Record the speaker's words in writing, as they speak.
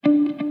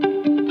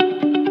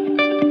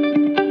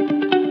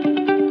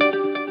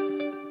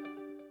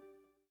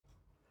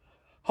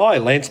Hi,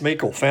 Lance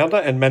Meikle, founder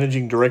and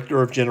managing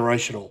director of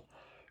Generational,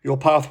 your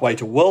pathway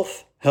to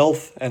wealth,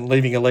 health, and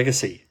leaving a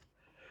legacy.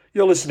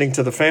 You're listening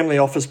to the Family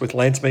Office with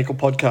Lance Meikle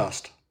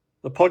podcast,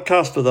 the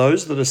podcast for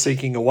those that are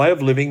seeking a way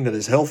of living that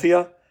is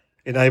healthier,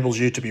 enables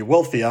you to be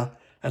wealthier,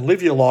 and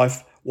live your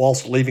life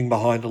whilst leaving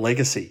behind a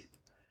legacy.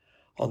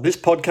 On this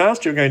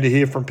podcast, you're going to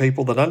hear from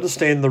people that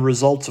understand the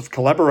results of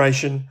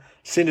collaboration,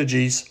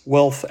 synergies,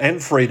 wealth,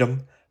 and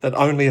freedom that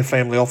only a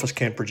family office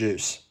can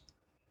produce.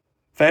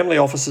 Family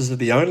offices are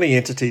the only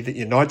entity that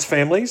unites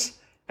families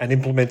and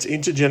implements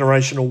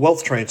intergenerational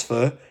wealth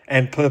transfer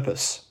and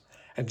purpose,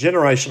 and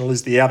Generational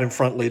is the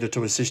out-in-front leader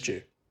to assist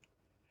you.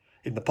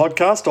 In the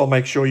podcast, I'll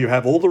make sure you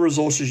have all the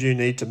resources you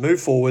need to move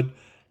forward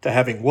to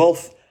having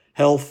wealth,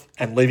 health,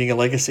 and leaving a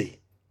legacy.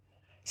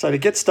 So to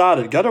get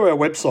started, go to our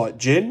website,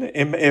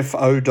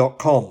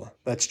 genmfo.com.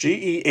 That's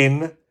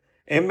genmfo.com,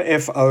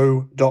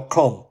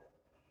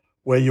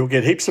 where you'll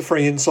get heaps of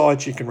free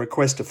insights. You can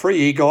request a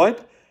free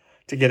e-guide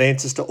to get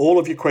answers to all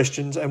of your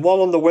questions. And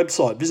while on the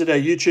website, visit our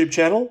YouTube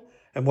channel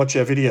and watch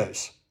our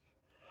videos.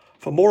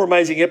 For more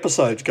amazing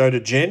episodes, go to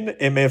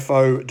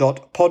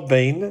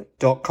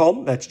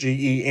genmfo.podbean.com. That's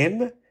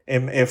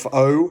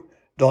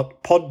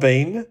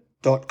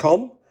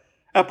genmfo.podbean.com,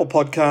 Apple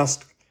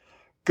Podcast,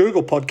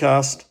 Google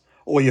Podcast,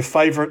 or your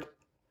favourite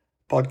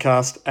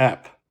podcast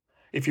app.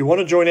 If you want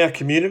to join our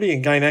community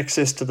and gain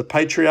access to the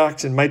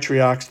patriarchs and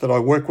matriarchs that I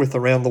work with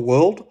around the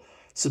world,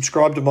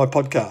 subscribe to my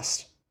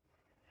podcast.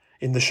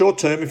 In the short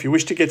term, if you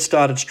wish to get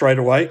started straight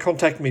away,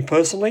 contact me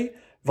personally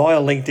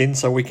via LinkedIn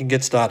so we can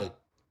get started.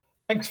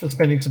 Thanks for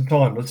spending some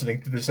time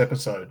listening to this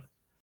episode.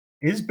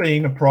 Is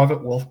being a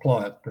private wealth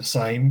client the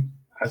same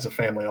as a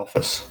family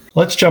office?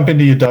 Let's jump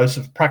into your dose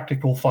of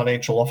practical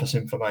financial office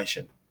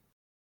information.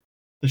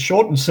 The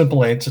short and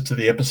simple answer to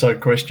the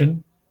episode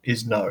question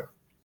is no.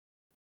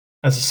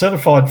 As a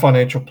certified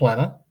financial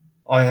planner,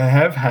 I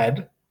have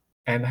had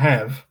and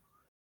have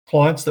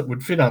clients that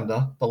would fit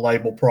under the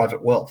label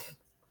private wealth.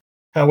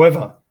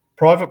 However,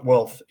 private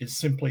wealth is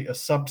simply a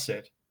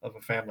subset of a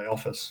family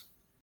office.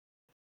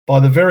 By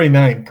the very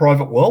name,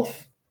 private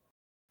wealth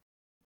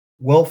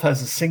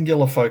has a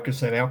singular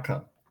focus and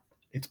outcome.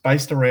 It's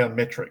based around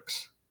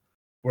metrics,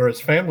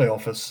 whereas family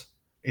office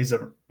is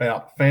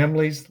about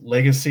families,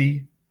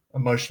 legacy,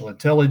 emotional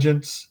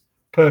intelligence,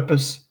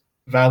 purpose,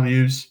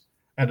 values,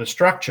 and a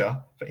structure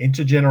for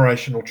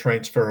intergenerational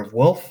transfer of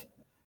wealth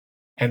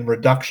and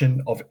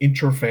reduction of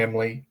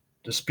intra-family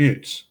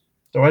disputes.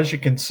 So as you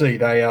can see,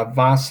 they are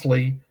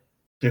vastly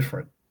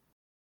different.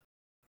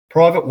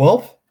 Private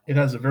wealth, it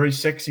has a very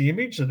sexy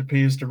image that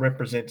appears to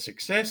represent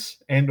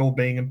success and or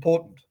being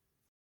important.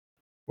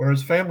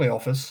 Whereas family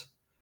office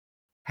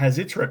has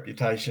its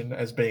reputation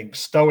as being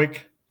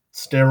stoic,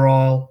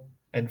 sterile,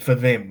 and for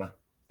them,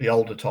 the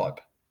older type.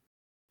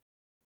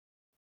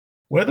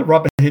 Where the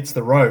rubber hits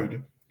the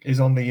road is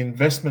on the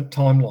investment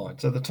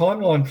timeline. So the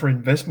timeline for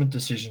investment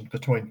decisions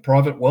between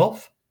private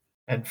wealth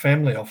and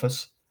family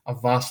office are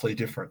vastly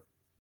different.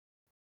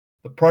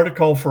 The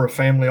protocol for a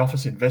family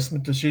office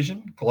investment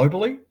decision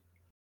globally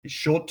is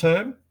short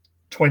term,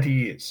 20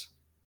 years,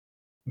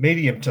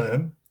 medium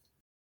term,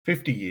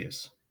 50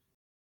 years,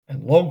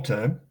 and long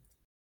term,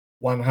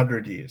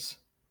 100 years.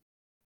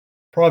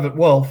 Private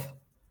wealth,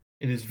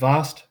 it is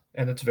vast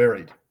and it's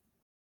varied.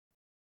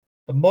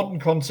 The modern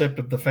concept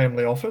of the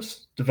family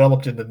office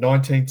developed in the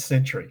 19th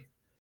century.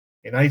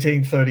 In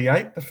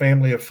 1838, the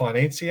family of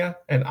financier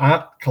and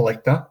art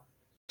collector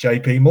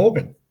J.P.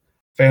 Morgan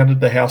founded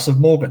the House of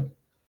Morgan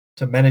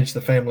to manage the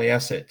family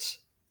assets.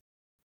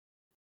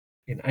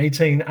 In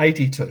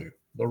 1882,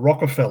 the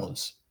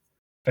Rockefellers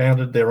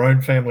founded their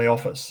own family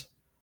office,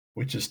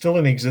 which is still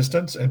in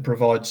existence and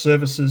provides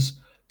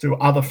services to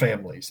other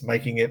families,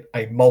 making it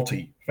a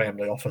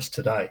multi-family office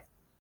today.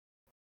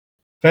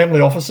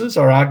 Family offices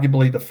are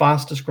arguably the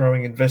fastest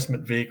growing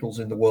investment vehicles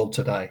in the world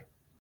today.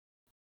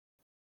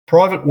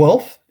 Private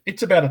wealth,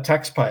 it's about a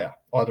taxpayer,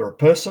 either a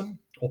person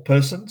or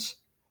persons,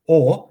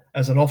 or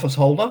as an office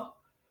holder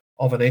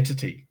of an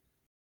entity.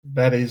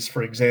 That is,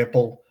 for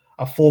example,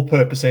 a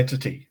for-purpose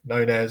entity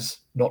known as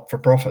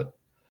not-for-profit,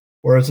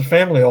 whereas a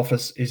family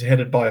office is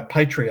headed by a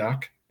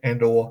patriarch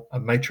and or a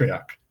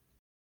matriarch.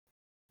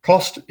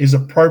 Cost is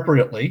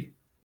appropriately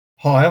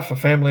higher for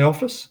family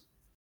office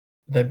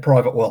than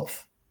private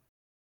wealth.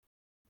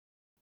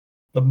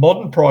 The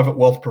modern private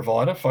wealth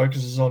provider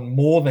focuses on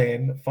more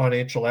than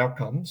financial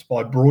outcomes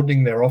by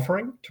broadening their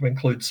offering to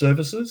include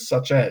services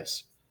such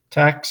as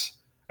tax,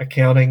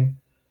 accounting,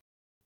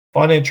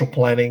 financial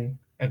planning,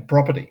 and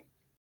property.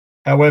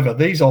 However,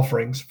 these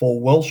offerings fall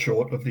well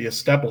short of the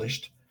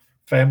established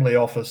family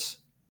office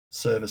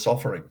service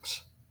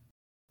offerings.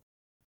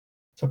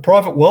 So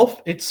private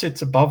wealth, it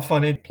sits above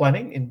financial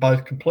planning in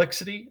both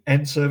complexity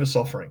and service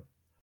offering,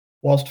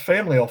 whilst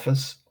family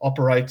office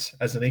operates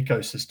as an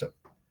ecosystem.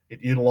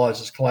 It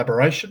utilizes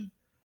collaboration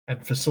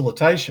and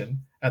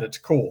facilitation at its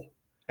core,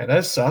 and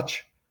as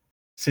such,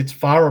 sits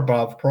far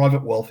above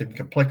private wealth in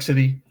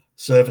complexity,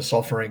 service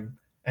offering,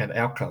 and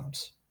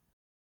outcomes.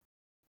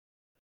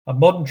 A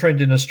modern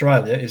trend in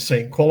Australia is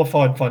seeing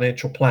qualified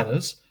financial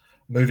planners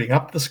moving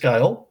up the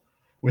scale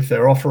with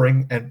their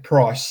offering and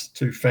price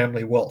to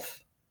family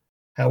wealth.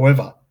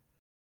 However,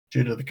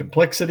 due to the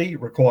complexity,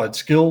 required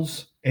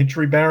skills,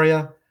 entry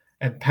barrier,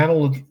 and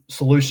panel of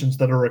solutions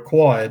that are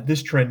required,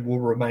 this trend will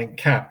remain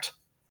capped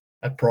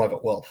at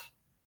private wealth.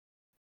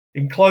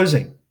 In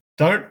closing,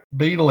 don't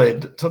be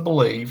led to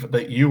believe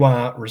that you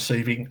are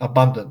receiving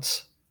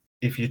abundance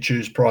if you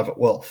choose private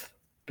wealth,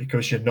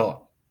 because you're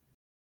not.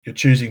 You're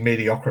choosing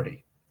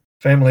mediocrity.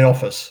 Family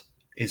office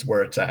is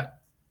where it's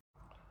at.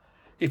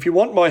 If you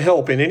want my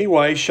help in any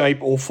way,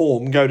 shape, or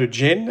form, go to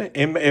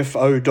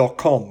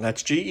genmfo.com.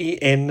 That's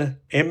genmfo.com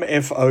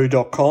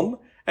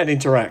and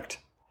interact.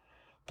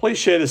 Please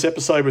share this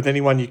episode with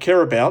anyone you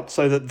care about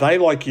so that they,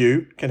 like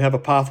you, can have a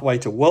pathway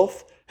to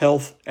wealth,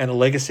 health, and a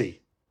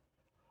legacy.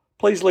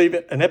 Please leave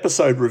an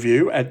episode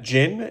review at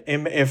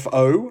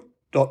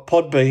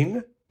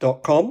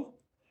genmfo.podbean.com,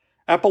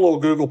 Apple or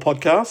Google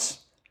Podcasts,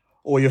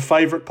 or your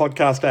favourite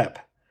podcast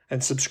app,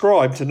 and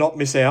subscribe to not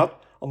miss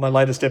out on my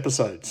latest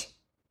episodes.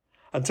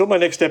 Until my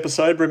next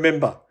episode,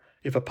 remember,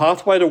 if a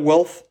pathway to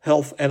wealth,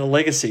 health, and a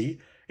legacy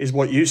is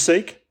what you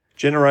seek,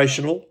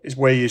 Generational is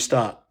where you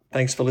start.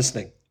 Thanks for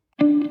listening.